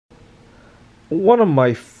One of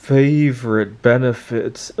my favorite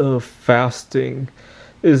benefits of fasting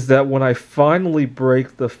is that when I finally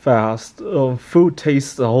break the fast, food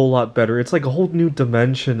tastes a whole lot better. It's like a whole new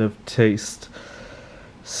dimension of taste.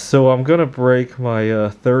 So I'm gonna break my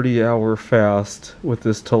 30-hour fast with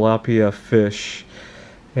this tilapia fish,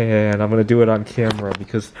 and I'm gonna do it on camera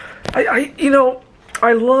because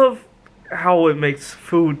I love how it makes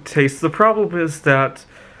food taste. The problem is that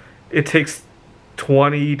it takes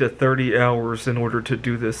 20 to 30 hours in order to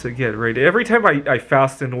do this again, right? Every time I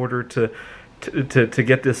fast in order to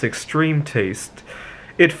get this extreme taste,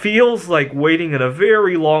 it feels like waiting in a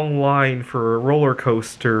very long line for a roller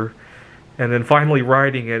coaster and then finally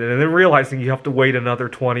riding it and then realizing you have to wait another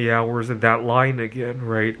 20 hours in that line again,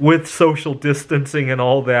 right? With social distancing and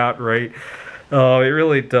all that, right? It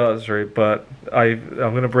really does, right? But I'm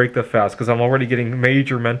gonna break the fast because I'm already getting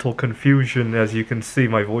major mental confusion. As you can see,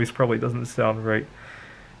 my voice probably doesn't sound right.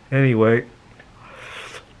 Anyway,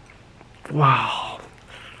 wow.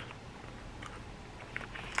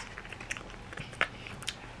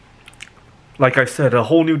 Like I said, a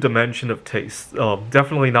whole new dimension of taste.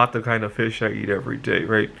 Definitely not the kind of fish I eat every day,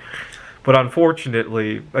 right? But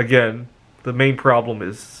unfortunately, again, the main problem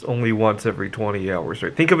is only once every 20 hours,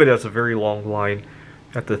 right? Think of it as a very long line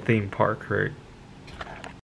at the theme park, right?